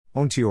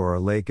Onteora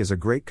Lake is a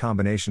great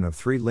combination of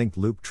 3 linked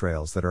loop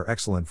trails that are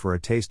excellent for a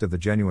taste of the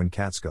genuine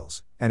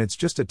Catskills, and it's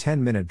just a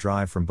 10-minute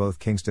drive from both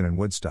Kingston and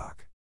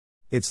Woodstock.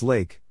 Its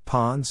lake,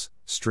 ponds,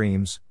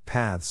 streams,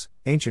 paths,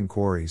 ancient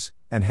quarries,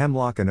 and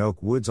hemlock and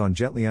oak woods on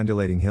gently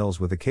undulating hills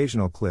with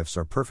occasional cliffs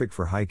are perfect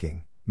for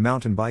hiking,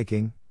 mountain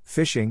biking,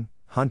 fishing,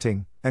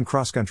 hunting, and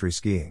cross-country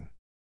skiing.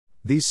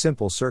 These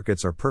simple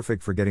circuits are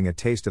perfect for getting a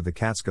taste of the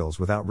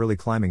Catskills without really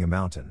climbing a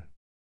mountain.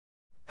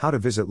 How to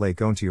visit Lake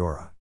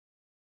Onteora.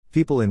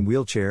 People in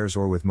wheelchairs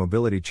or with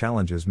mobility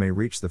challenges may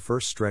reach the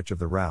first stretch of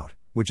the route,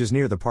 which is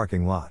near the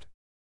parking lot.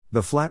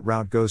 The flat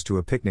route goes to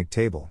a picnic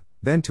table,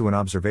 then to an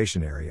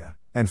observation area,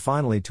 and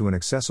finally to an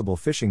accessible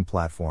fishing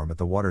platform at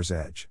the water's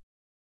edge.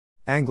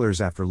 Anglers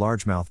after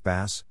largemouth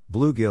bass,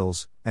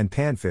 bluegills, and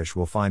panfish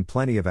will find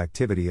plenty of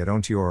activity at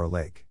Onteora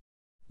Lake.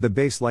 The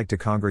bass like to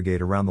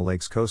congregate around the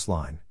lake's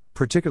coastline,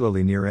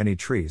 particularly near any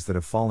trees that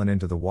have fallen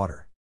into the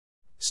water.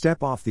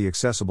 Step off the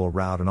accessible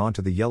route and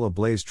onto the Yellow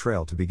Blaze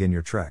Trail to begin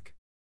your trek.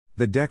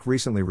 The deck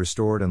recently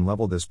restored and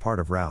leveled this part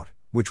of route,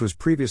 which was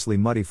previously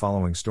muddy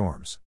following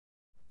storms.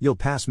 You'll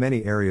pass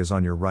many areas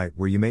on your right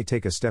where you may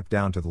take a step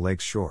down to the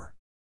lake's shore.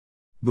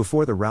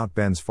 Before the route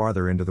bends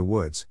farther into the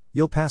woods,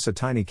 you'll pass a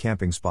tiny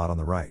camping spot on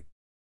the right.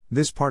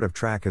 This part of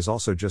track has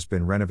also just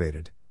been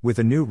renovated, with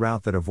a new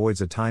route that avoids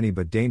a tiny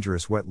but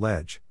dangerous wet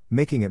ledge,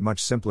 making it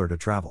much simpler to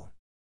travel.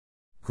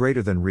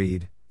 Greater than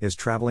read, is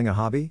traveling a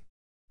hobby?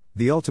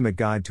 The ultimate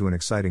guide to an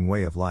exciting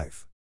way of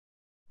life.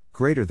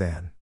 Greater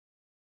than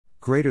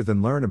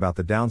learn about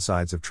the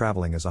downsides of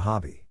traveling as a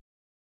hobby.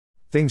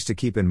 Things to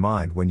keep in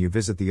mind when you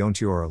visit the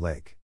Onteora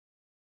Lake.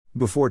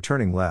 Before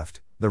turning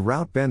left, the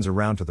route bends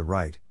around to the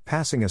right,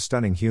 passing a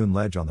stunning hewn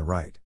ledge on the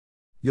right.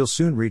 You'll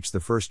soon reach the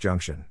first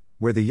junction,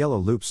 where the yellow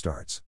loop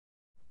starts.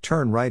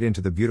 Turn right into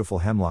the beautiful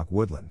hemlock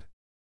woodland.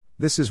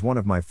 This is one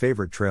of my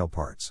favorite trail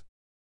parts.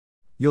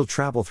 You'll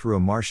travel through a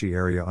marshy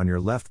area on your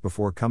left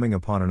before coming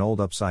upon an old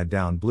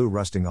upside-down blue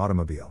rusting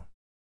automobile.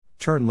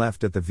 Turn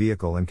left at the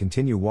vehicle and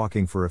continue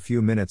walking for a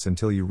few minutes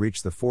until you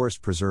reach the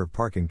Forest Preserve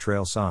parking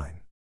trail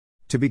sign.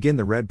 To begin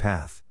the red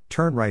path,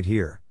 turn right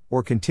here,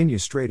 or continue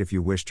straight if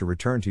you wish to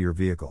return to your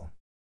vehicle.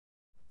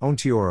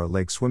 Onteora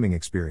Lake Swimming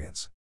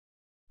Experience.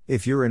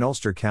 If you're in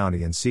Ulster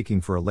County and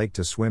seeking for a lake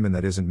to swim in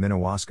that isn't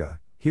Minnewaska,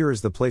 here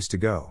is the place to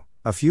go.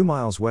 A few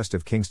miles west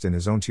of Kingston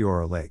is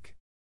Onteora Lake.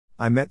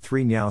 I met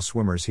 3 Niau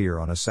swimmers here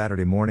on a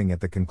Saturday morning at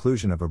the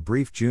conclusion of a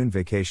brief June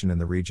vacation in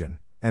the region,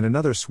 and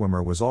another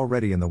swimmer was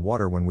already in the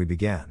water when we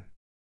began.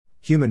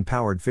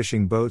 Human-powered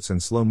fishing boats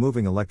and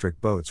slow-moving electric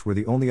boats were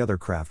the only other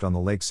craft on the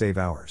lake save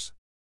ours.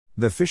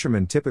 The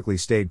fishermen typically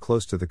stayed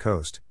close to the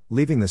coast,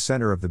 leaving the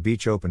center of the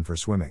beach open for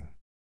swimming.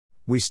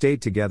 We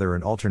stayed together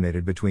and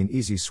alternated between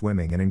easy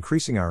swimming and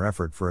increasing our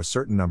effort for a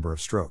certain number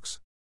of strokes.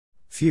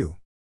 Phew!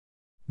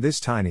 This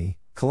tiny,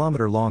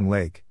 kilometer-long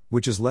lake,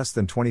 which is less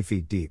than 20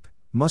 feet deep,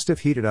 must have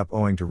heated up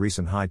owing to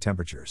recent high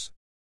temperatures.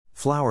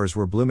 Flowers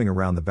were blooming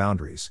around the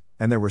boundaries,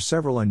 and there were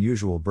several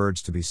unusual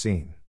birds to be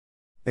seen.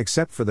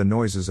 Except for the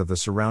noises of the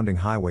surrounding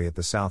highway at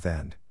the south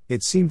end,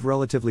 it seemed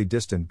relatively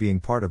distant, being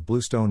part of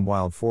Bluestone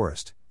Wild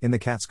Forest, in the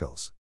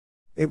Catskills.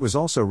 It was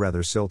also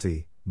rather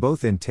silty,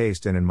 both in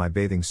taste and in my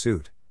bathing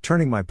suit,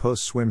 turning my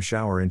post-swim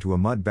shower into a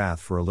mud bath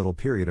for a little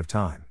period of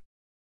time.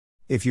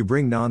 If you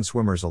bring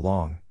non-swimmers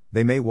along,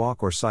 they may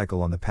walk or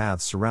cycle on the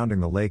paths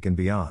surrounding the lake and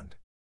beyond.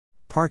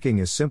 Parking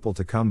is simple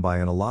to come by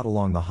in a lot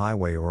along the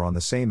highway or on the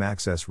same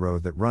access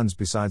road that runs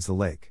besides the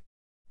lake.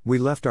 We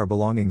left our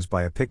belongings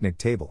by a picnic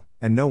table,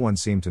 and no one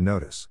seemed to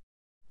notice.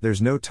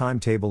 There's no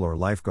timetable or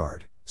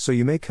lifeguard, so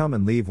you may come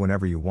and leave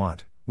whenever you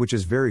want, which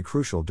is very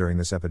crucial during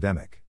this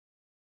epidemic.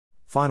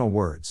 Final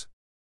words.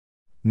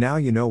 Now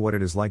you know what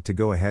it is like to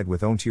go ahead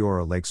with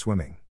Onteora Lake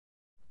swimming.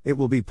 It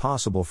will be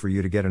possible for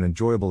you to get an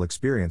enjoyable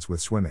experience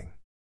with swimming.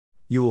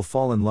 You will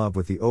fall in love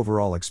with the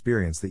overall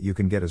experience that you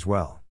can get as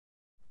well.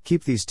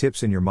 Keep these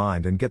tips in your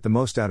mind and get the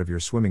most out of your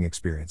swimming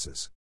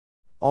experiences.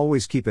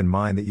 Always keep in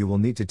mind that you will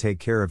need to take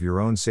care of your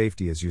own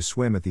safety as you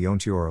swim at the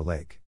Onteora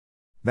Lake.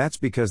 That's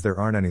because there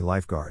aren't any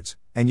lifeguards,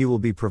 and you will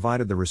be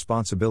provided the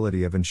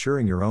responsibility of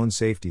ensuring your own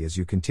safety as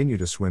you continue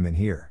to swim in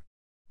here.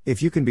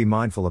 If you can be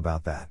mindful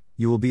about that,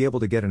 you will be able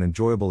to get an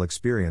enjoyable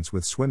experience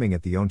with swimming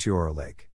at the Onteora Lake.